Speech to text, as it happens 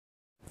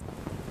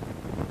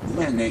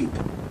Lenape,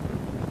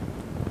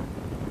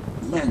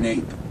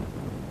 Lenape,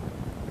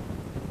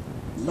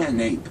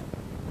 Lenape,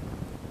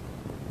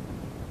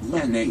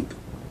 Lenape.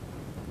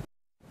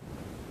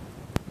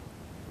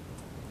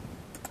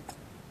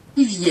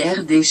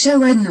 Rivière des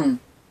Chaouanons.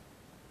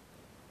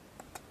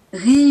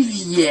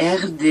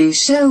 Rivière des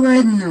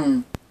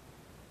Chaouanons.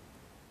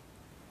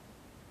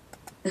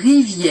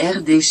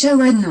 Rivière des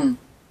Chaouanons.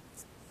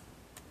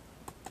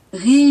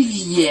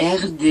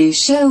 Rivière des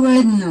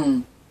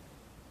Chaouanons.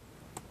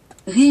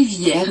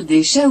 Rivière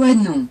des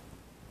Chaouanons.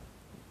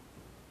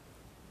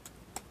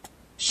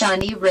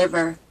 Shawnee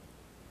River.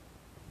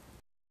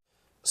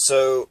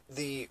 So,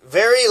 the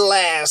very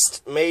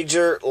last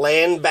major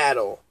land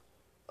battle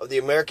of the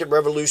American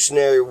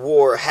Revolutionary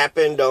War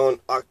happened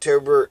on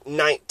October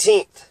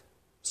 19th,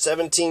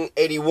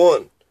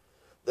 1781.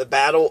 The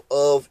Battle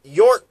of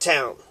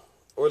Yorktown,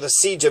 or the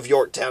Siege of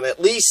Yorktown. At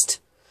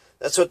least,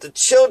 that's what the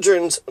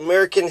children's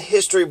American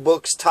history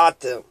books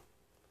taught them.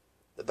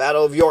 The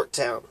Battle of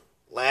Yorktown.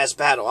 Last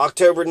battle,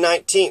 October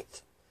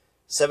 19th,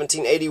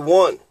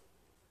 1781.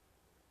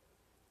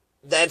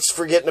 That's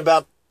forgetting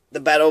about the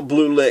Battle of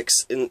Blue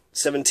Licks in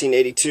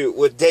 1782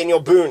 with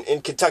Daniel Boone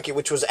in Kentucky,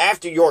 which was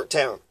after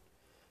Yorktown.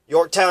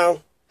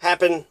 Yorktown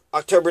happened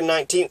October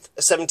 19th,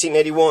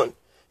 1781.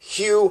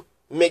 Hugh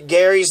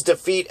McGary's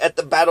defeat at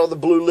the Battle of the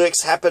Blue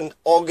Licks happened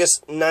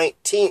August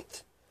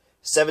 19th,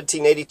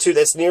 1782.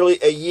 That's nearly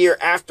a year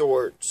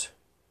afterwards.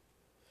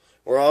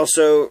 We're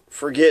also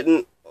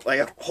forgetting like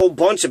a whole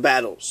bunch of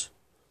battles.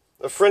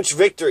 The French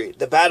victory,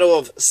 the Battle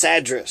of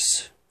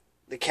Sadras,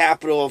 the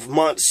capital of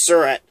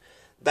Montserrat,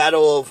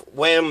 Battle of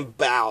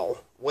Wamball.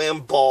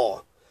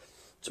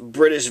 It's a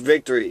British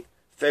victory,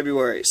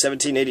 February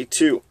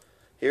 1782.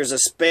 Here's a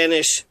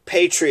Spanish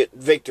Patriot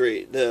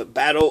victory, the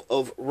Battle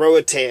of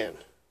Roatan.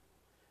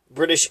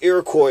 British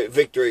Iroquois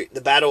victory,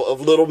 the Battle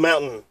of Little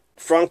Mountain.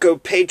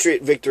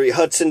 Franco-Patriot victory,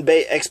 Hudson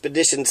Bay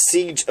Expedition,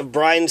 Siege of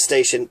Bryan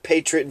Station,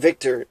 Patriot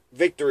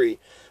victory,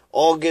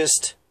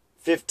 August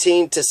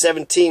 15 to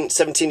 17,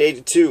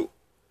 1782.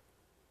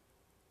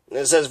 And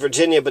it says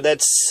Virginia, but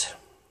that's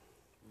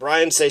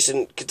Bryan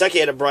Station. Kentucky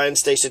had a Bryan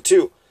Station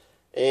too.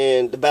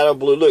 And the Battle of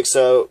Blue Licks.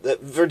 So,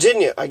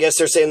 Virginia, I guess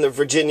they're saying the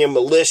Virginia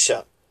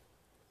militia.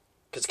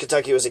 Because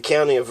Kentucky was a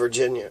county of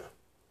Virginia.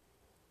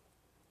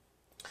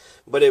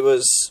 But it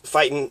was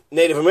fighting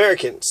Native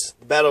Americans.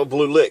 The Battle of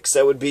Blue Licks.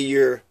 That would be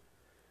your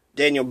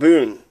Daniel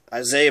Boone,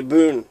 Isaiah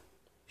Boone,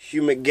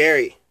 Hugh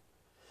McGary.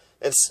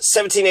 It's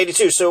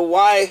 1782. So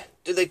why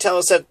did they tell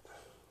us that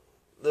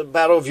the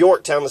Battle of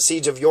Yorktown, the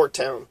Siege of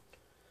Yorktown,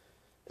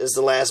 is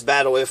the last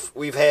battle if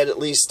we've had at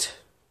least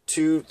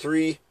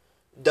 2-3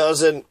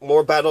 dozen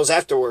more battles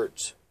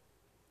afterwards?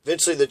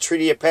 Eventually the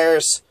Treaty of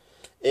Paris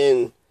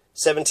in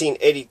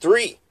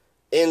 1783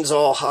 ends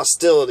all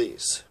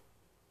hostilities.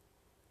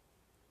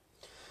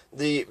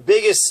 The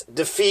biggest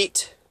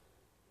defeat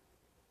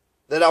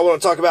that I want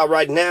to talk about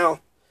right now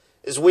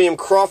is William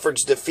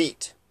Crawford's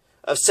defeat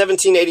of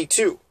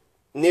 1782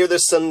 near the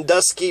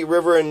Sandusky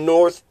River in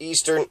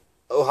northeastern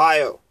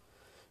Ohio,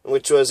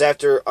 which was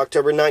after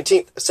October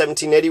 19th,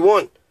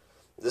 1781.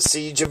 The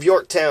Siege of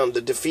Yorktown, the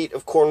defeat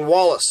of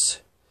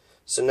Cornwallis.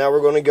 So now we're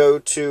going to go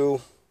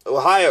to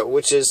Ohio,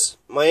 which is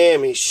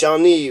Miami,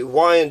 Shawnee,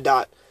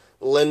 Wyandotte,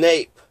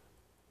 Lenape.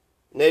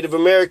 Native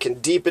American,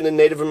 deep into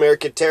Native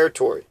American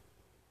territory.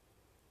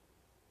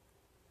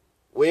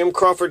 William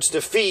Crawford's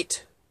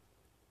defeat,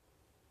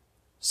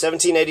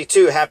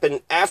 1782,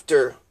 happened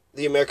after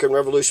the American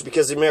Revolution,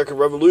 because the American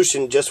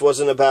Revolution just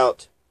wasn't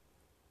about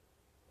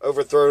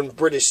overthrowing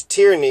British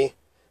tyranny,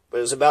 but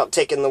it was about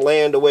taking the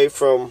land away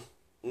from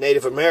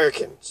Native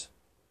Americans.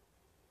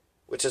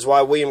 Which is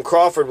why William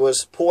Crawford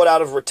was pulled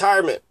out of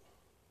retirement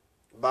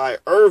by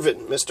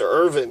Mr.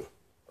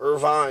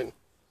 Irvine.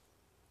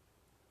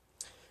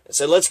 And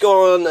said, let's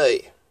go on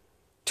a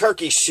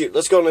turkey shoot.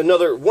 Let's go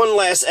on one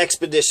last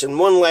expedition,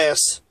 one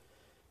last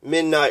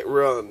midnight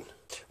run.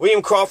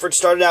 William Crawford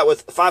started out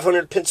with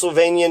 500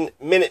 Pennsylvania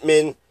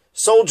Minutemen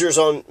soldiers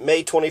on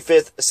May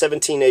 25th,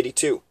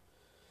 1782.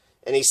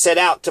 And he set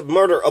out to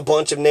murder a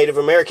bunch of Native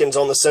Americans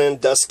on the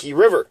Sandusky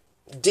River,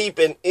 deep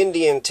in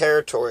Indian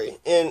territory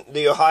in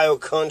the Ohio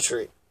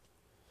country.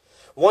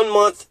 1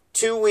 month,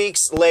 2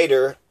 weeks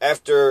later,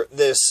 after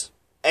this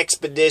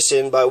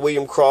expedition by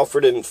William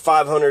Crawford and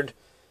 500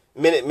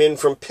 Minutemen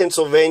from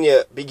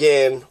Pennsylvania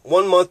began,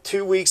 1 month,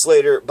 2 weeks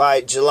later, by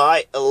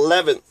July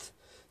 11th,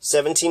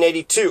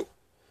 1782,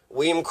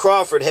 William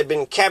Crawford had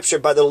been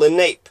captured by the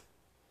Lenape,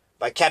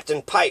 by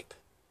Captain Pipe,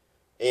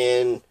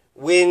 and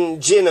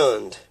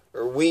Wingenund,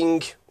 or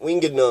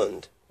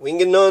Wingenund.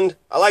 Wingenund?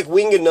 I like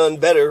Wingenund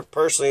better.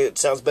 Personally, it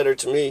sounds better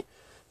to me.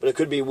 But it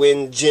could be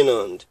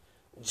Wingenund.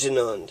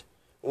 Wingenund.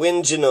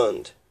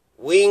 Wingenund,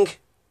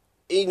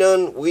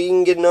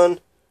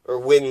 or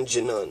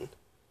Wingenund.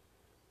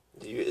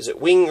 Is it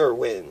wing or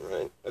win,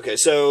 right? Okay,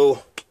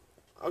 so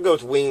I'll go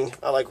with wing.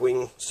 I like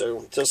wing, so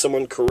until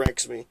someone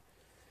corrects me.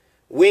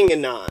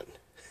 Wingenund.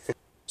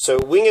 So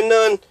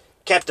Wingenund,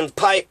 Captain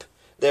Pipe,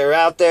 they're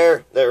out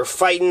there, they're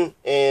fighting,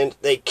 and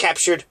they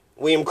captured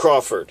William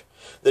Crawford.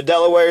 The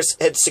Delawares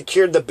had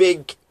secured the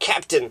big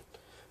captain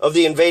of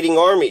the invading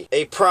army,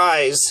 a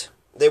prize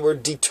they were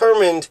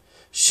determined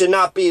should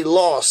not be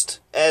lost,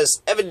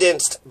 as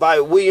evidenced by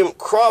William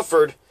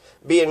Crawford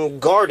being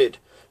guarded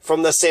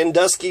from the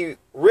Sandusky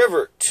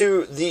River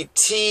to the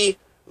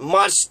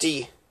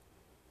Taimachti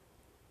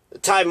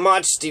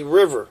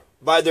River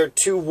by their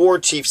two war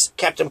chiefs,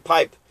 Captain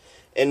Pipe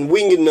and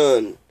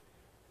Wingenun.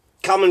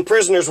 Common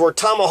prisoners were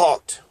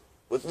tomahawked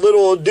with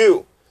little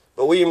ado,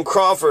 but William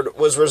Crawford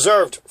was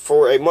reserved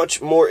for a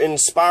much more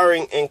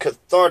inspiring and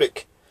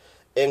cathartic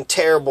and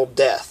terrible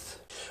death.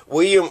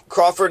 William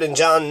Crawford and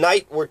John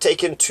Knight were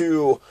taken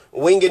to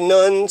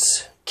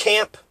Wingenun's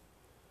camp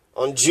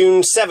on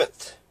June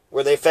 7th,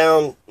 where they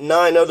found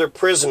 9 other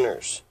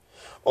prisoners.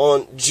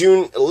 On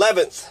June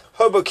 11th,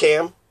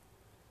 Hopocan,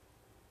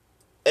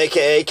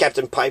 aka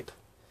Captain Pipe,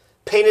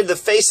 painted the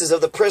faces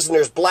of the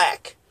prisoners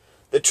black,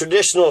 the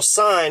traditional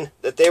sign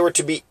that they were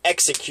to be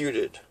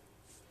executed.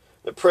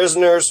 The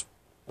prisoners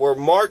were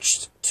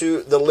marched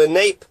to the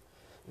Lenape,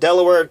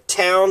 Delaware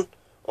town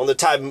on the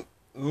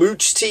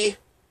Taimachti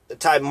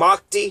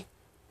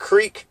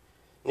Creek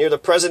near the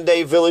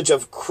present-day village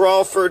of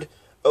Crawford,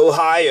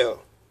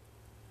 Ohio.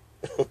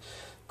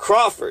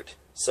 Crawford.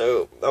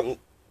 So,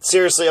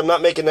 seriously, I'm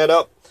not making that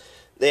up.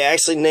 They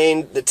actually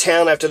named the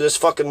town after this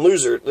fucking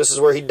loser. This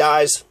is where he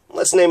dies.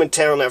 Let's name a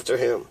town after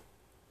him.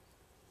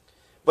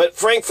 But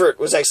Frankfort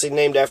was actually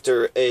named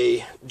after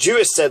a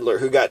Jewish settler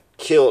who got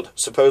killed,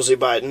 supposedly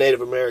by Native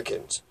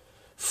Americans.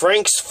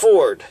 Frank's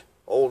Ford.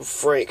 Old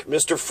Frank.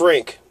 Mr.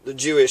 Frank, the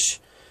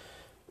Jewish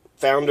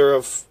founder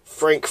of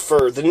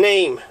Frankfurt.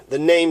 The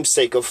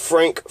namesake of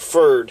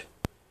Frankfurt. I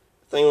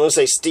think I'm going to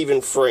say Stephen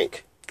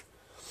Frank.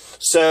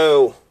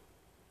 So,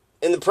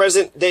 in the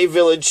present-day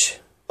village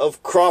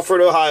of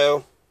Crawford,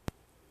 Ohio,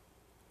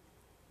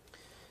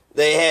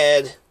 they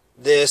had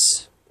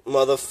this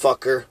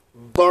motherfucker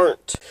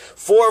burnt.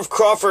 4 of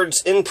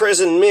Crawford's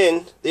imprisoned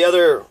men, the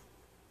other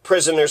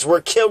prisoners,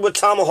 were killed with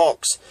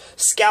tomahawks,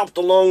 scalped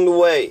along the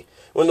way.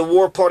 When the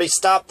war party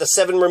stopped, the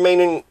 7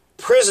 remaining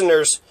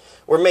prisoners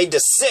were made to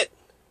sit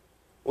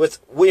with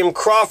William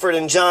Crawford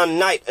and John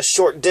Knight a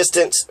short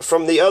distance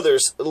from the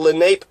others.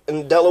 Lenape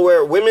and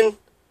Delaware women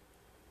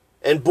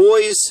and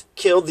boys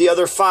killed the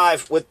other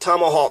 5 with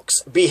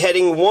tomahawks,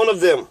 beheading one of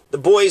them. The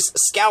boys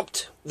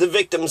scalped the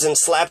victims and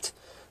slapped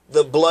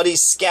the bloody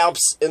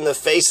scalps in the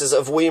faces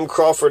of William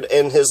Crawford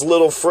and his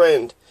little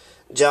friend,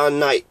 John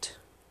Knight.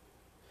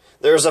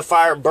 There was a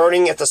fire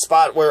burning at the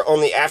spot where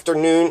on the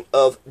afternoon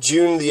of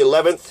June the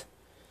 11th,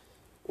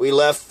 we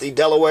left the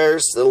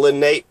Delawares, the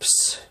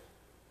Lenapes,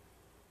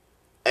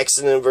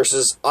 Exonym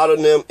versus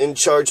Autonym, in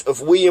charge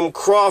of William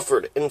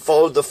Crawford and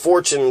followed the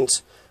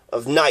fortunes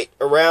of Knight.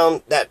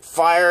 Around that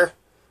fire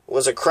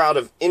was a crowd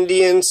of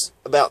Indians,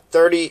 about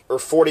 30 or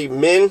 40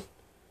 men,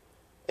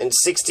 and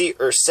 60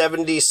 or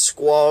 70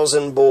 squaws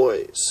and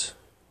boys.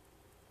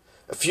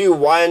 A few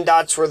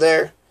Wyandots were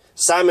there.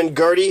 Simon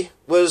Girty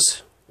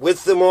was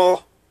with them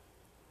all.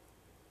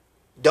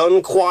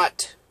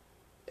 Dunquat,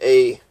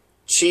 a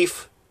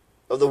chief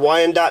of the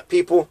Wyandotte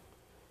people,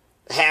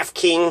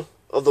 half-king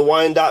of the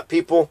Wyandotte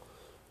people.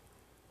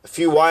 A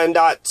few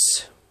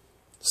Wyandots.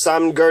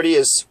 Simon Girty,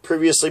 as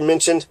previously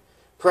mentioned.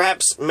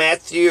 Perhaps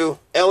Matthew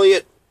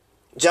Elliot.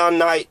 John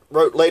Knight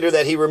wrote later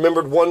that he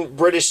remembered one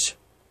British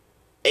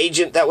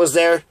agent that was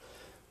there,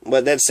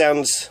 but that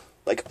sounds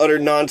like utter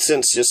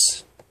nonsense,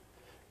 just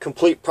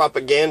complete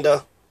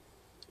propaganda.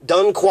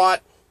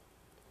 Dunquat,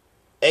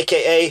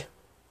 aka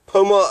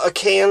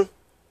Hopocan,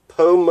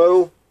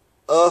 so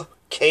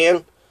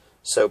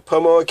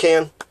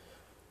Hopocan,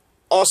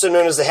 also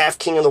known as the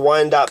half-king of the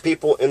Wyandotte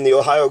people in the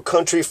Ohio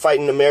country,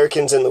 fighting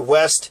Americans in the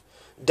West.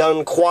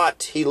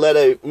 Dunquat, he led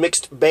a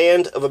mixed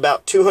band of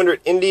about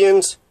 200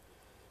 Indians,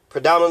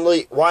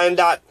 predominantly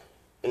Wyandotte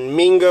and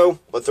Mingo,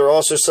 but there are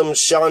also some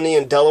Shawnee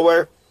and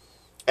Delaware.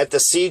 At the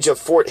siege of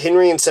Fort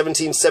Henry in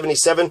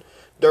 1777,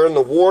 during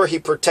the war, he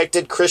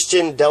protected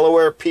Christian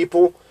Delaware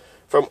people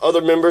from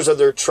other members of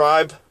their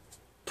tribe.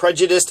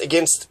 Prejudiced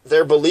against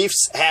their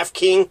beliefs,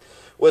 Half-King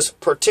was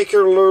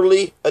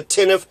particularly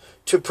attentive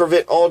to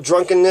prevent all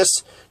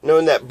drunkenness,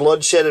 knowing that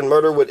bloodshed and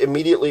murder would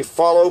immediately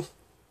follow.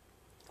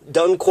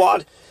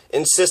 Dunquat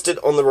insisted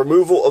on the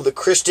removal of the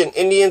Christian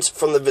Indians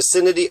from the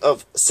vicinity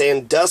of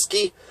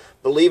Sandusky,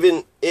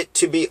 believing it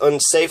to be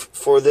unsafe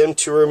for them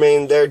to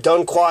remain there.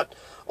 Dunquat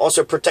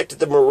also protected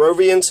the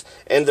Moravians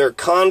and their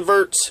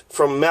converts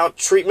from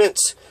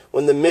maltreatments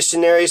when the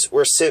missionaries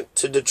were sent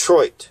to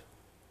Detroit.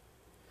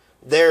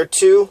 There,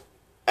 too,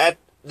 at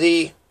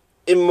the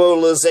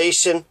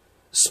immolation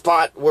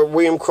spot where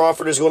William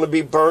Crawford is going to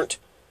be burnt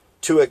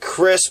to a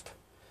crisp,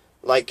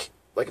 like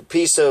a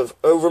piece of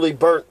overly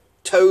burnt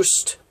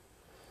toast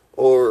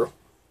or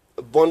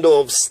a bundle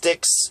of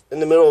sticks in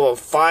the middle of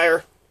a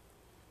fire.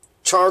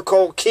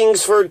 Charcoal,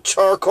 Kingsford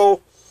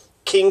charcoal.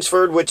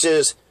 Kingsford, which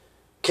is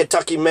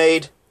Kentucky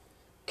made,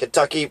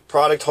 Kentucky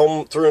product,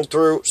 home through and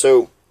through.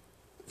 So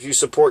if you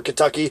support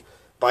Kentucky,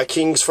 buy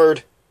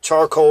Kingsford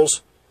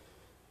charcoals.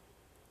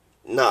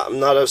 I'm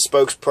not a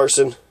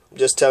spokesperson. I'm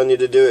just telling you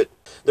to do it.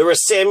 There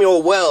was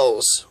Samuel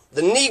Wells,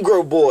 the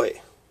Negro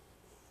boy,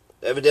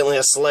 evidently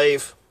a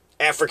slave,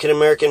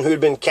 African-American who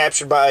had been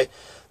captured by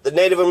the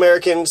Native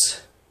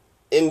Americans,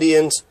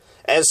 Indians,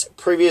 as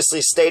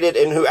previously stated,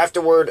 and who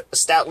afterward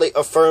stoutly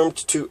affirmed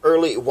to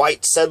early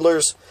white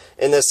settlers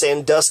in the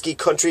Sandusky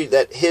country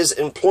that his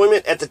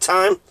employment at the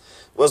time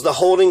was the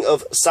holding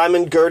of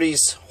Simon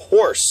Girty's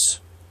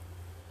horse.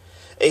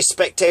 A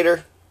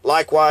spectator,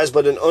 likewise,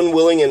 but an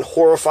unwilling and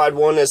horrified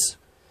one, as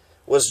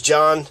was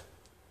John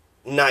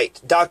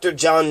Knight, Dr.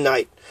 John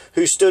Knight,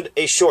 who stood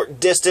a short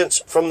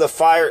distance from the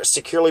fire,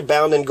 securely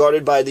bound and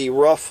guarded by the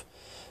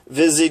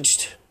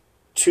rough-visaged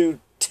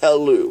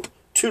Tutelu.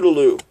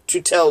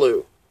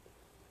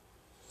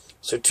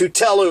 So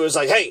Tutelu is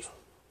like, hey,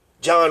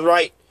 John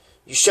Wright,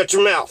 you shut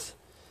your mouth.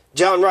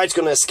 John Wright's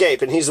going to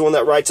escape, and he's the one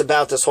that writes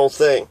about this whole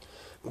thing.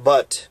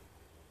 But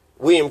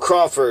William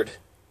Crawford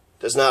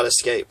does not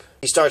escape.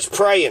 He starts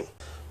praying.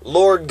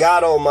 Lord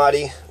God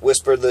Almighty,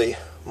 whispered the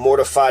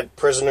mortified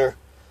prisoner,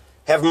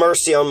 have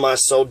mercy on my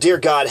soul. Dear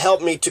God,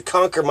 help me to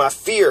conquer my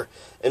fear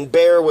and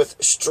bear with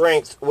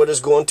strength what is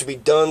going to be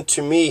done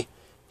to me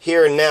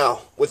here and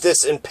now. With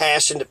this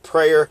impassioned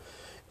prayer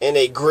and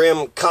a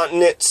grim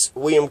countenance,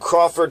 William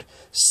Crawford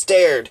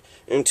stared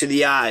into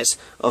the eyes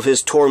of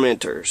his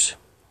tormentors.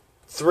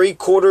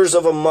 3/4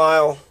 of a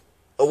mile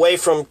away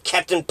from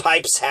Captain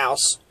Pipe's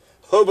house,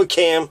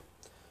 Hopocan.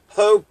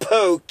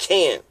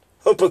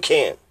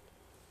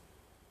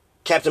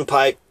 Captain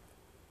Pipe,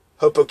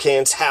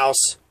 Hopocan's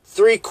house,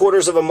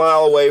 3/4 of a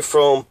mile away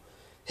from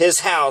his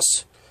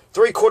house,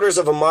 3/4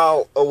 of a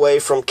mile away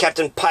from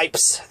Captain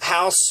Pipe's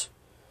house,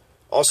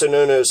 also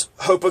known as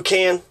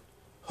Hopocan.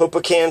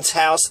 Hopocan's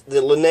house,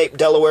 the Lenape,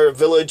 Delaware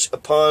village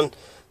upon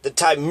the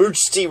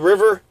Tymoochty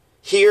River.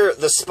 Here,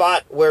 the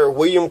spot where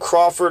William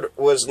Crawford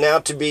was now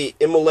to be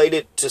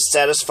immolated to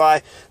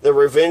satisfy the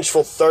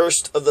revengeful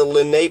thirst of the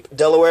Lenape,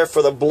 Delaware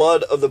for the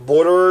blood of the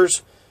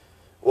borderers.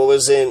 What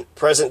was in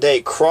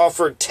present-day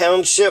Crawford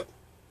Township.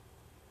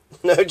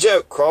 No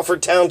joke,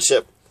 Crawford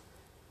Township.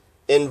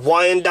 In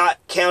Wyandotte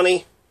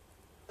County.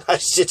 I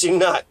shit you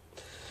not.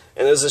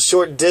 And it was a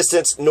short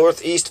distance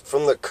northeast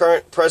from the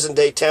current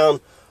present-day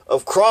town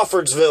of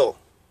Crawfordsville.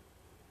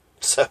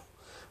 So,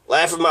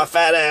 laughing my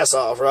fat ass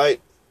off, right?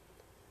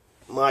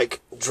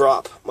 Mic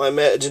drop. My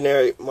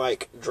imaginary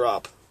mic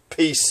drop.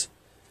 Peace.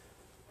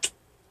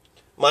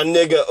 My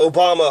nigga,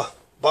 Obama.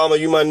 Obama,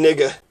 you my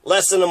nigga.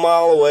 Less than a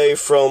mile away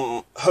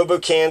from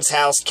Hopocan's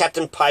house,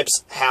 Captain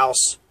Pipe's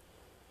house,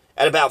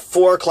 at about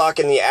 4 o'clock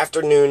in the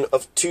afternoon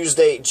of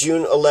Tuesday,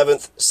 June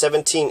 11th,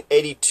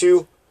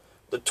 1782,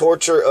 the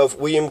torture of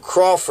William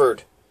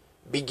Crawford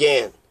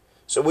began.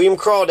 So William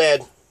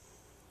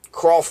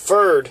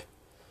Crawford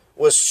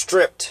was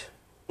stripped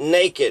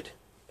naked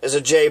as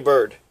a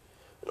jaybird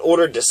and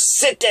ordered to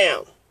sit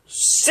down.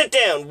 Sit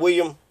down,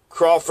 William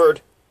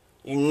Crawford,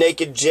 you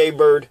naked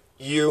jaybird,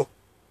 you.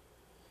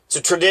 It's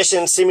a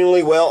tradition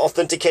seemingly well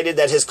authenticated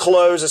that his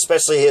clothes,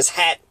 especially his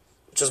hat,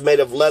 which was made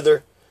of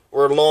leather,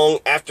 were long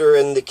after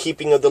in the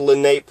keeping of the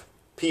Lenape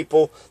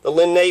people. The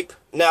Lenape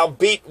now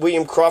beat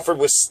William Crawford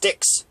with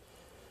sticks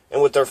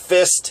and with their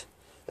fist,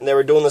 and they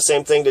were doing the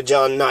same thing to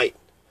John Knight.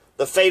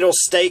 The fatal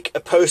stake,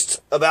 a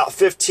post about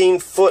 15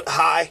 foot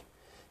high,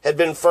 had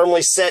been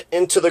firmly set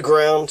into the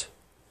ground.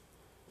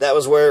 That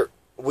was where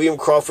William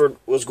Crawford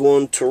was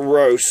going to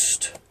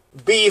roast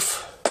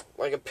beef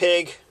like a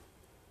pig.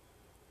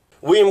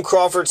 William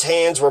Crawford's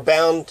hands were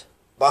bound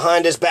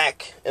behind his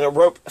back and a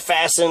rope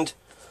fastened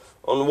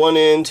on one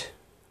end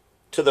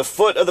to the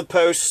foot of the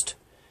post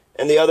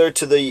and the other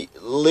to the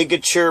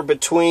ligature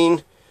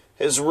between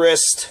his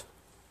wrist.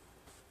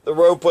 The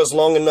rope was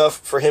long enough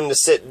for him to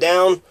sit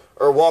down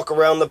or walk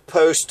around the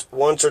post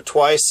once or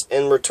twice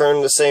and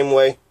return the same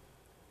way.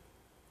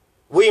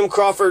 William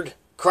Crawford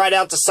cried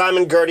out to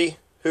Simon Girty,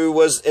 who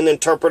was an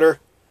interpreter,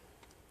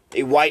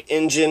 a white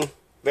Indian,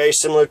 very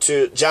similar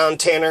to John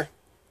Tanner,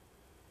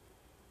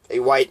 a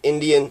white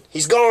Indian.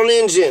 He's gone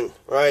Indian,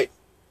 right?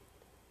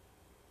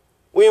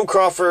 William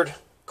Crawford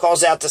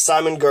calls out to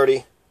Simon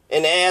Girty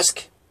and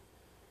asks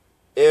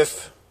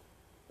if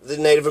the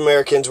Native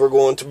Americans were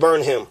going to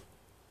burn him.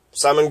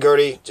 Simon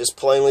Girty just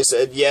plainly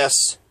said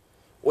yes.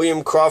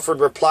 William Crawford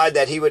replied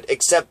that he would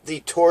accept the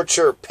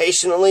torture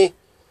patiently,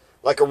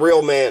 like a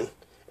real man,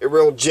 a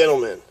real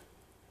gentleman.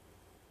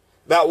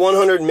 About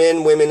 100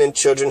 men, women, and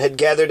children had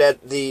gathered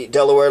at the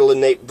Delaware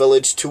Lenape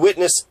village to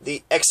witness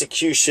the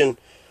execution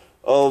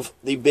of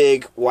the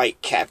big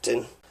white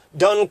captain.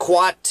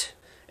 Dunquat,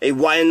 a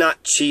Wyandot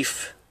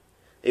chief,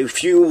 a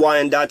few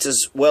Wyandots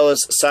as well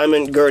as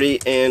Simon Girty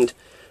and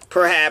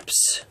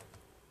perhaps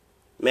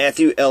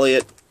Matthew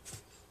Elliott.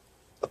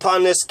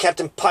 Upon this,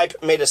 Captain Pipe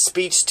made a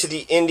speech to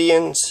the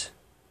Indians,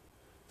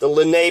 the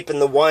Lenape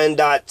and the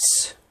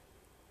Wyandots,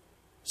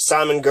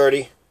 Simon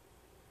Girty.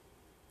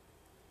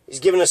 He's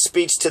given a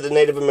speech to the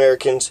Native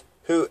Americans,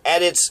 who,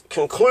 at its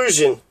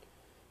conclusion,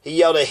 he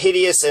yelled a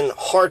hideous and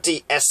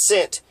hearty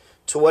assent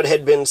to what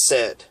had been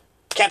said.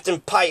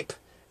 Captain Pipe,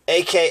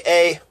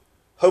 a.k.a.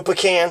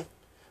 Hopocan,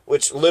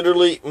 which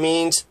literally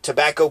means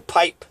tobacco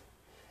pipe,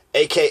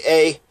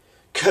 a.k.a.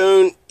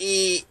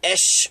 Coney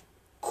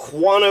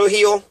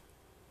Eshquanohiel.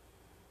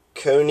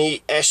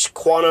 Coney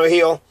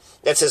Eshquanohiel.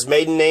 That's his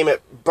maiden name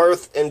at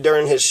birth and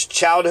during his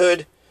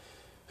childhood.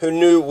 Who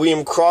knew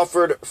William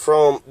Crawford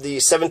from the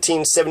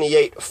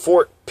 1778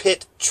 Fort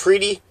Pitt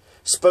Treaty,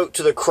 spoke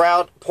to the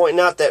crowd,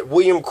 pointing out that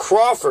William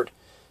Crawford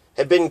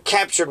had been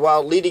captured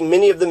while leading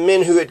many of the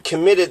men who had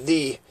committed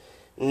the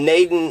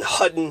Naden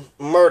Hutton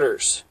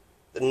murders.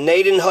 The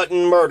Naden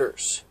Hutton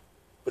murders.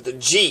 With the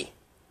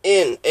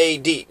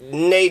G-N-A-D.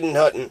 Naden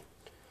Hutton.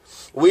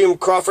 William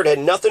Crawford had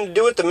nothing to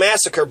do with the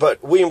massacre,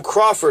 but William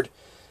Crawford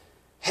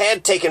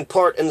had taken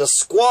part in the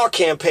Squaw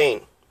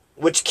Campaign,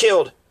 which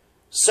killed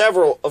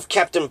several of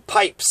Captain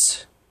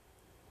Pipe's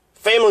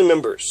family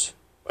members,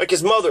 like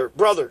his mother,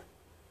 brother.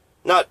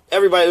 Not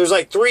everybody. There was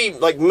like 3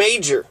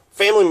 major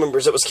family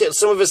members that was killed.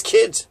 Some of his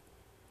kids.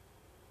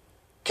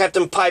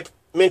 Captain Pipe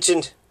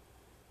mentioned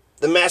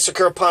the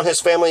massacre upon his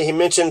family. He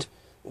mentioned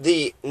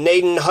the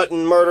Naden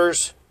Hutton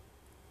murders.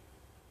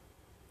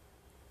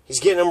 He's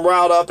getting them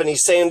riled up, and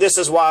he's saying this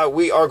is why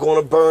we are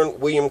going to burn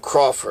William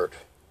Crawford.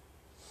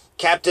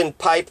 Captain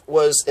Pipe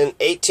was an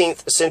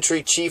 18th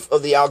century chief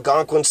of the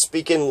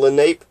Algonquin-speaking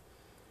Lenape,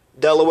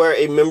 Delaware,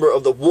 a member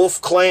of the Wolf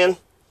clan.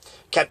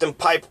 Captain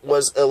Pipe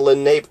was a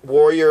Lenape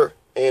warrior,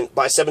 and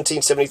by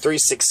 1773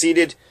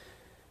 succeeded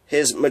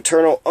his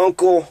maternal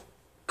uncle,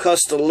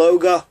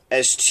 Custeloga,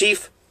 as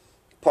chief,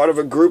 part of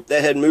a group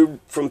that had moved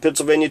from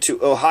Pennsylvania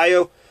to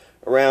Ohio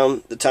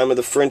around the time of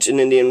the French and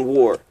Indian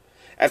War.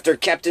 After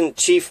Captain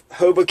Chief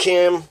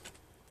Hopocan,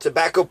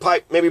 tobacco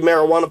pipe, maybe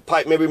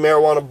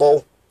marijuana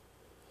bowl.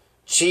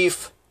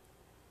 Chief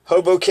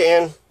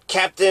Hopocan,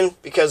 captain,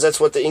 because that's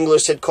what the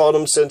English had called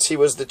him since he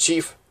was the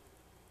chief.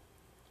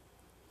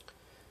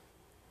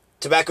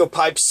 Tobacco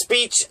pipe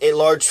speech, a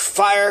large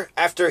fire.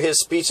 After his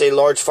speech, a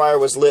large fire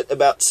was lit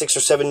about 6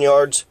 or 7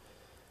 yards,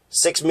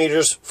 6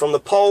 meters from the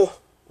pole.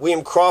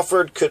 William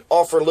Crawford could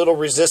offer little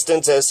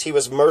resistance as he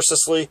was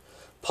mercilessly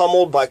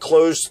pummeled by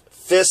closed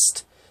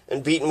fists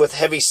and beaten with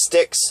heavy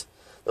sticks.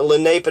 The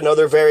Lenape and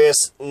other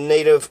various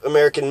Native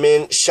American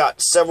men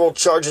shot several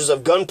charges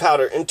of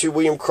gunpowder into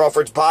William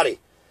Crawford's body.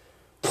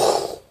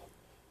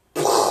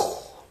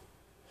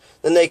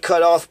 Then they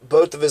cut off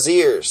both of his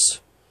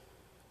ears,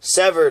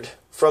 severed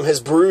from his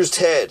bruised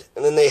head,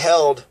 and then they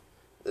held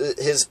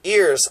his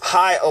ears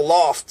high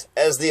aloft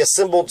as the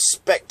assembled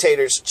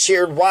spectators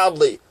cheered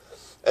wildly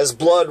as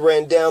blood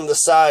ran down the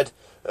side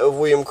of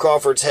William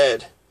Crawford's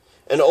head.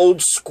 An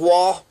old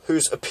squaw,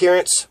 whose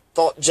appearance,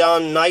 thought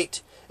John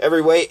Knight,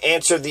 every way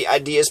answered the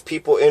ideas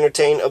people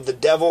entertain of the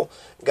devil,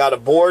 got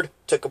aboard,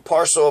 took a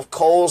parcel of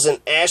coals and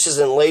ashes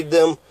and laid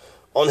them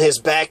on his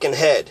back and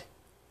head.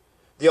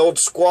 The old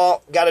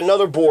squaw got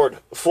another board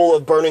full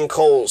of burning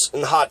coals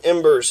and hot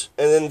embers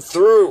and then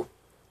threw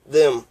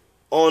them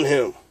on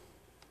him.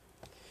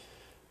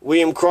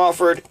 William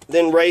Crawford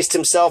then raised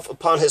himself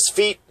upon his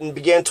feet and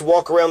began to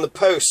walk around the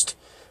post,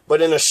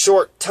 but in a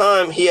short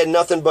time he had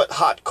nothing but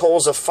hot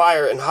coals of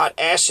fire and hot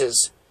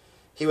ashes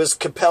he was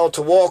compelled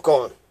to walk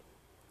on.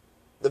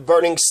 The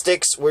burning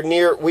sticks were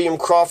near William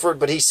Crawford,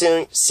 but he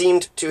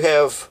seemed to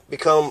have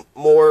become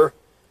more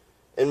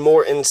and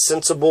more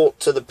insensible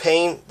to the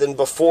pain than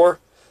before.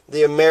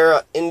 The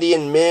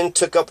Amerindian men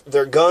took up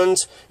their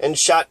guns and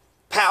shot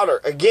powder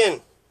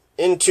again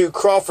into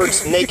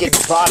Crawford's naked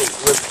body,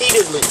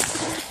 repeatedly,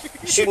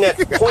 shooting at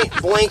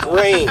point-blank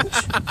range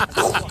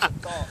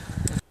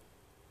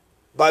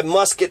by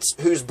muskets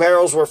whose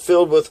barrels were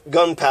filled with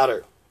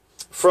gunpowder,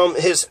 from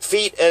his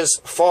feet as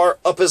far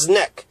up his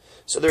neck.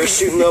 So they're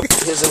shooting up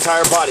his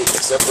entire body,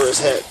 except for his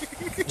head.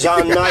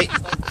 John Knight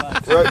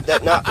wrote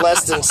that not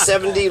less than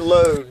 70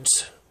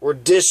 loads were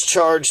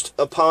discharged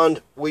upon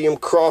William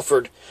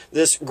Crawford.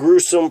 This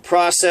gruesome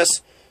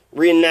process,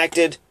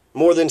 reenacted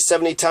more than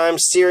 70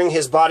 times, searing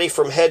his body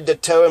from head to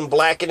toe and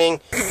blackening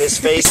his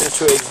face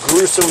into a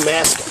gruesome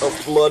mask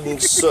of blood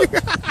and soot,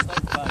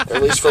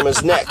 at least from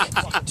his neck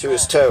to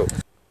his toe.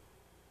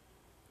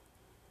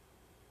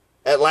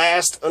 At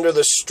last, under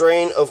the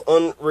strain of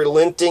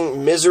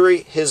unrelenting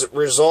misery, his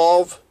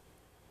resolve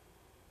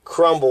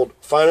crumbled.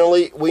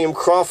 Finally, William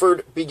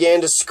Crawford began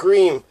to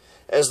scream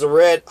as the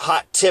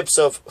red-hot tips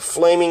of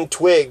flaming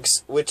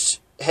twigs, which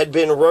had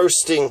been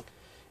roasting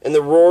in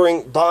the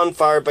roaring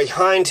bonfire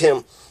behind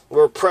him,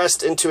 were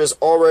pressed into his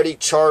already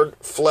charred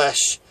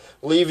flesh,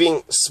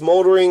 leaving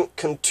smoldering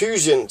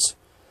contusions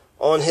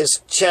on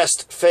his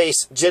chest,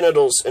 face,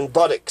 genitals, and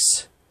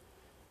buttocks.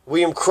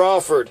 William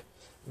Crawford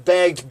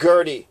begged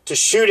Gertie to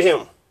shoot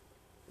him,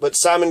 but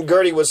Simon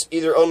Gertie was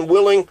either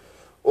unwilling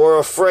or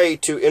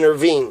afraid to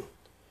intervene.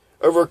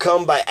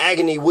 Overcome by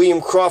agony,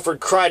 William Crawford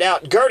cried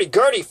out, "Gertie,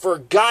 Gertie, for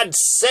God's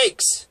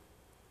sakes!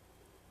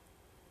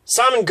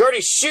 Simon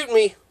Gertie, shoot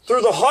me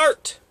through the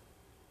heart!"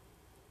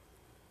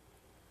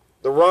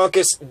 The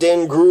raucous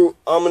din grew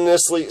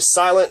ominously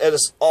silent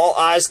as all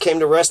eyes came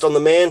to rest on the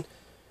man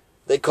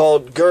they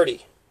called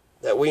Gertie,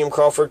 that William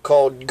Crawford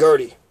called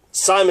Gertie,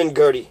 Simon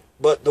Gertie,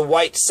 but the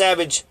white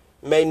savage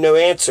made no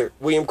answer.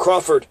 William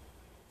Crawford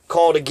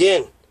called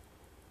again,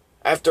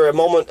 After a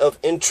moment of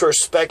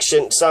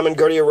introspection, Simon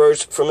Girty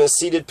arose from his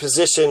seated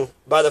position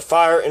by the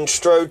fire and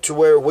strode to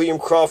where William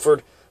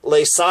Crawford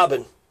lay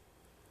sobbing.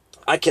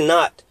 "I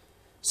cannot,"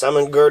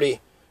 Simon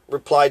Girty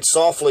replied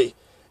softly.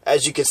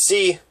 "As you can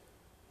see,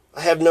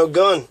 I have no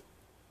gun."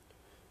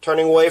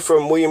 Turning away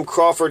from William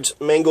Crawford's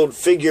mangled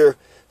figure,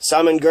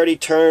 Simon Girty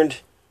turned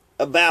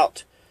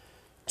about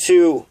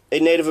to a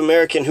Native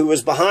American who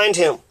was behind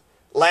him,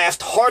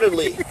 laughed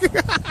heartily,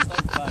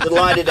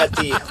 delighted at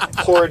the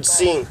horrid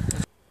scene.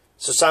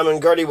 So Simon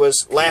Girty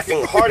was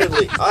laughing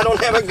heartily. "I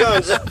don't have a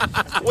gun."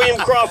 "William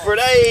Crawford,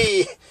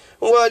 hey,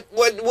 what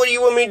do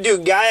you want me to do,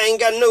 guy? I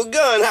ain't got no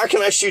gun. How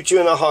can I shoot you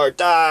in the heart?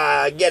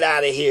 Get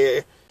out of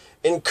here."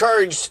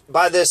 Encouraged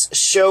by this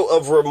show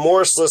of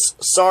remorseless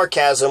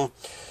sarcasm,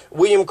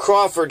 William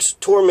Crawford's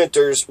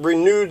tormentors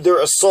renewed their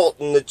assault,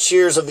 and the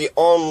cheers of the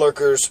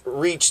onlookers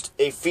reached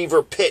a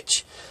fever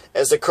pitch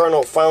as the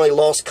colonel finally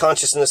lost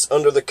consciousness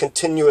under the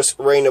continuous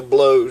rain of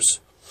blows.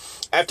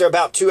 After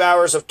about 2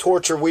 hours of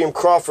torture, William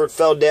Crawford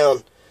fell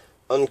down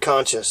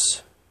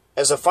unconscious.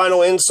 As a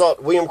final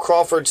insult, William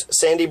Crawford's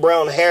sandy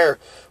brown hair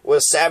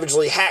was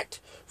savagely hacked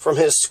from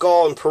his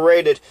skull and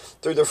paraded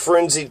through the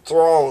frenzied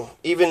throng,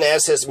 even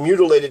as his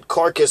mutilated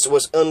carcass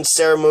was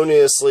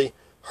unceremoniously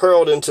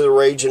hurled into the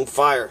raging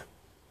fire.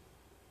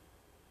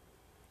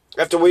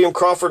 After William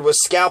Crawford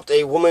was scalped,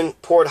 a woman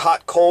poured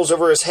hot coals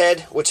over his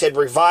head, which had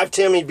revived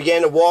him. He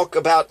began to walk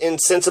about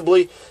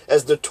insensibly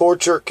as the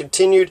torture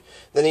continued.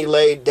 Then he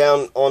lay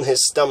down on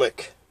his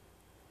stomach.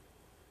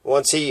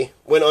 Once he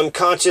went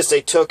unconscious,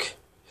 they took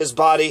his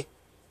body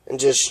and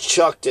just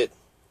chucked it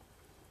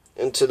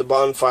into the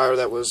bonfire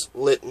that was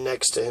lit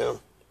next to him.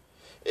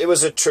 It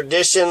was a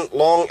tradition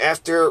long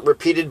after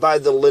repeated by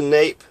the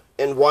Lenape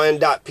and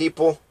Wyandotte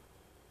people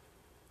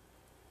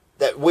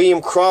that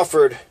William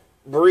Crawford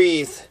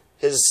breathed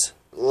his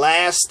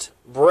last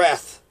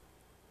breath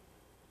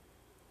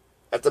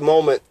at the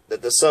moment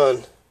that the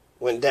sun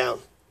went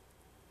down.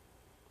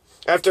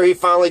 After he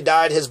finally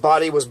died, his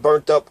body was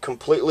burnt up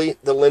completely.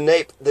 The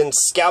Lenape then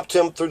scalped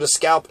him through the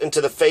scalp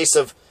into the face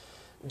of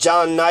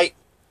John Knight,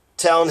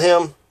 telling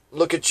him,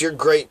 "Look at your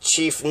great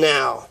chief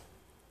now."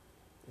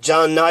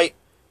 John Knight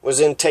was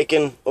then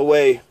taken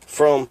away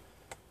from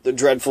the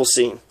dreadful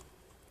scene.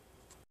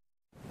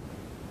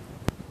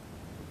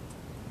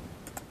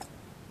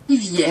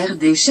 Rivière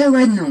des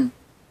Chaouanons.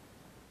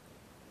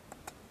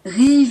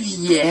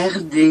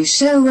 Rivière des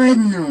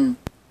Chaouanons.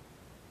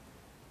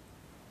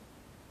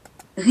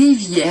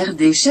 Rivière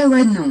des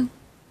Chaouanons.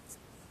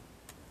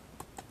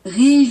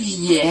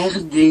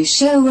 Rivière des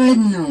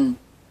Chaouanons.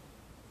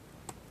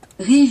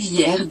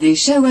 Rivière des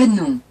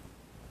Chaouanons.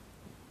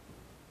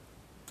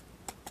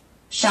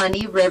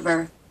 Shawnee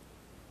River.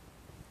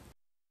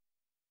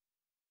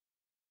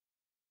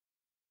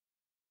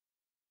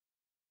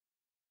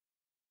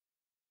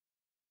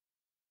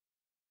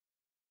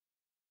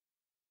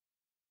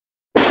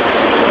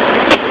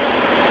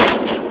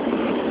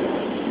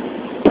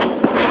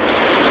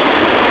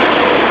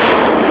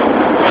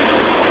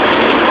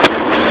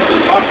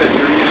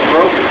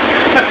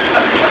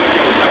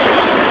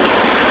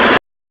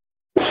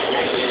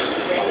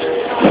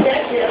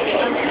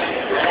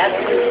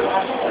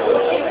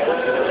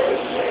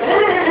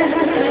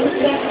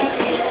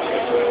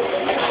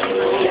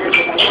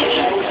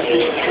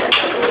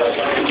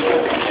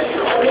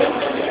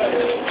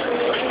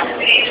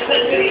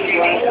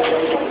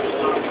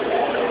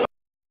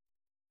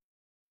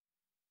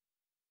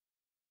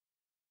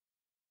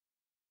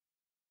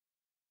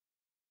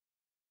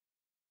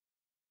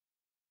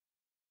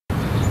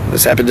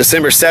 This happened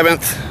December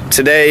 7th.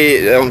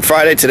 Today, on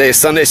Friday, today is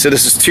Sunday, so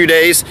this is 2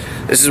 days.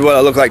 This is what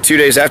I look like 2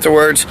 days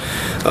afterwards.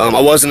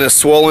 I wasn't as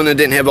swollen and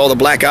didn't have all the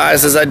black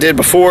eyes as I did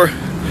before.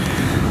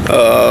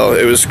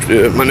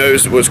 My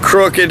nose was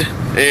crooked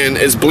and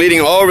it's bleeding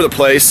all over the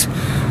place,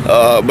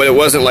 but it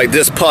wasn't like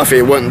this puffy.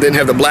 It didn't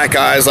have the black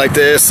eyes like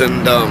this, and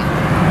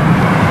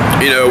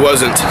you know, it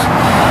wasn't.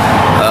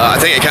 I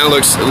think it kind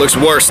of looks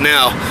worse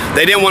now.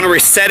 They didn't want to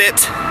reset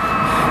it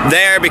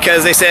there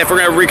because they said if we're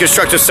going to have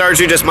reconstructive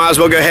surgery, just might as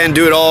well go ahead and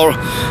do it all,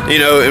 you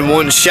know, in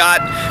one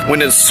shot.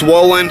 When it's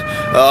swollen,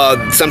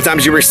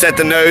 sometimes you reset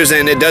the nose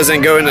and it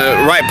doesn't go in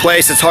the right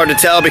place. It's hard to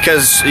tell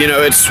because, you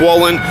know, it's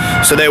swollen,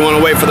 so they want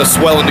to wait for the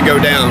swelling to go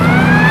down.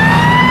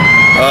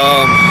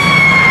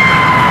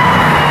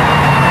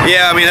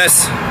 Yeah, I mean,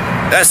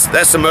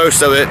 that's the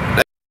most of it.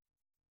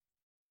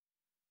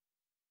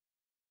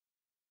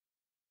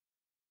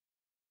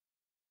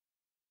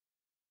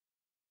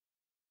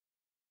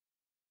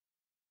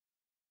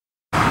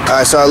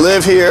 Alright, so I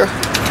live here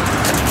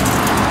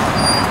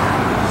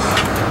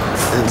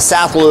in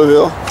South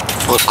Louisville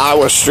on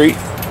Iowa Street.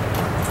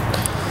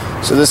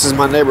 So this is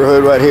my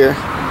neighborhood right here.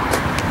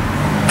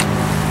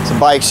 It's a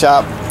bike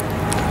shop.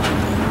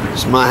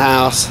 It's my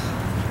house.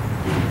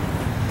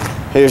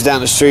 Here's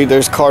down the street.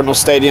 There's Cardinal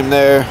Stadium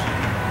there.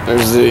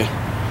 There's the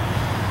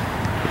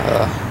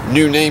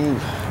new name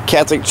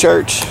Catholic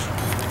Church.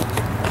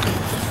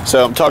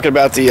 So I'm talking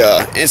about the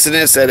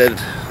incidents that had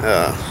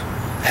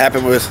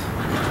happened with.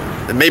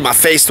 It made my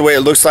face the way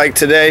it looks like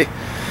today.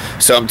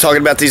 So I'm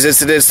talking about these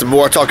incidents. The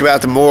more I talk about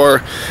it, the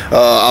more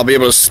I'll be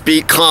able to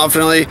speak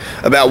confidently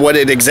about what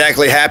it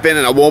exactly happened,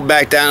 and I won't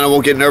back down. I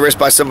won't get nervous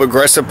by some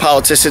aggressive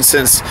politicians,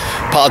 since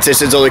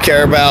politicians only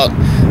care about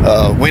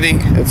winning.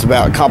 It's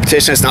about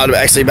competition. It's not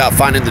actually about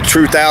finding the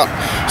truth out.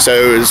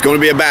 So it's going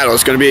to be a battle.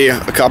 It's going to be a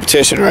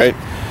competition, right?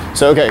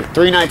 So, okay,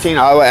 319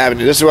 Iowa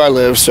Avenue. This is where I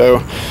live. So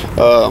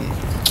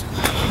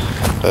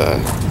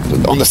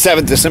on the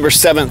 7th, December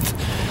 7th,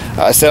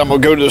 I said I'm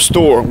going to go to the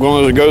store. I'm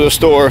going to go to the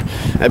store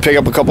and pick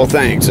up a couple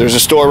things. There's a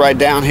store right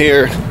down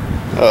here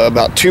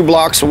about 2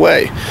 blocks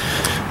away.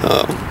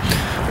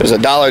 There's a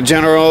Dollar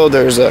General,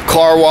 there's a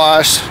car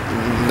wash,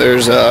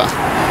 there's a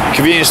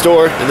convenience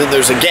store, and then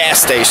there's a gas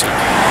station.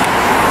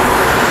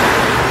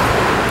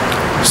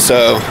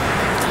 So,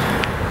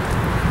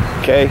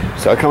 okay,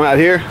 so I come out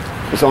here.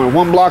 It's only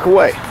 1 block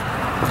away.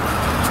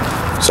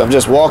 So I'm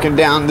just walking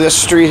down this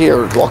street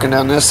here, walking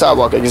down this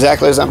sidewalk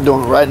exactly as I'm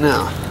doing right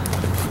now.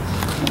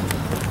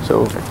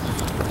 So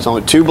it's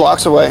only 2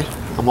 blocks away.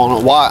 I'm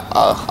on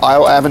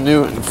Iowa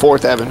Avenue and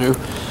 4th Avenue.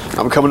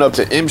 I'm coming up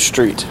to M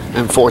Street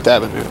and 4th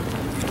Avenue.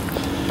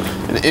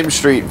 And M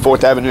Street and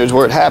 4th Avenue is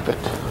where it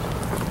happened.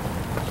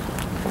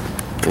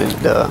 And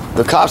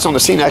the cops on the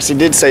scene actually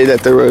did say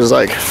that there was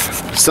like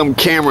some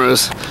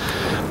cameras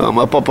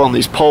up on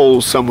these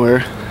poles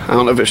somewhere. I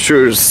don't know if it's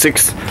true. It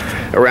was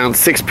around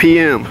 6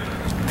 p.m.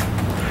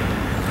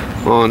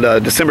 on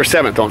December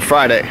 7th, on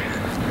Friday.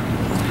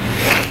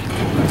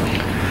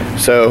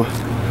 So,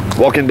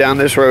 walking down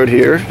this road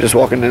here, just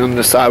walking down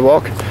the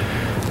sidewalk.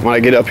 When I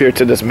get up here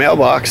to this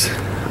mailbox,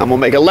 I'm gonna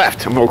make a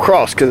left. I'm gonna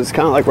cross, because it's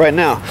kind of like right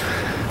now.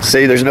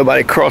 See, there's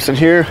nobody crossing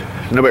here.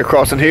 Nobody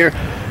crossing here.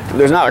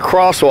 There's not a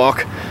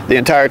crosswalk the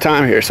entire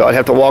time here, so I'd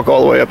have to walk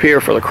all the way up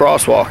here for the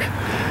crosswalk.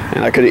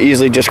 And I could have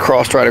easily just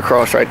crossed right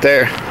across right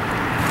there.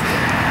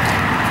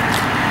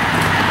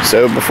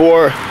 So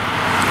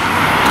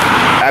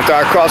after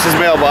I cross his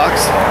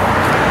mailbox,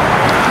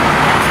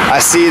 I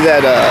see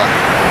that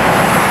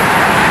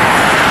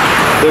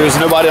there's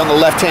nobody on the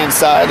left-hand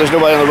side. There's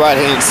nobody on the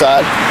right-hand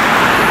side.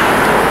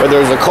 But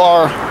there's a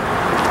car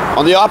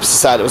on the opposite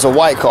side. It was a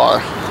white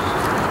car.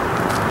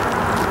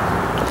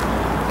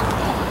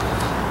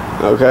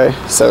 Okay,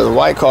 so the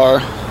white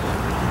car,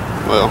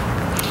 well,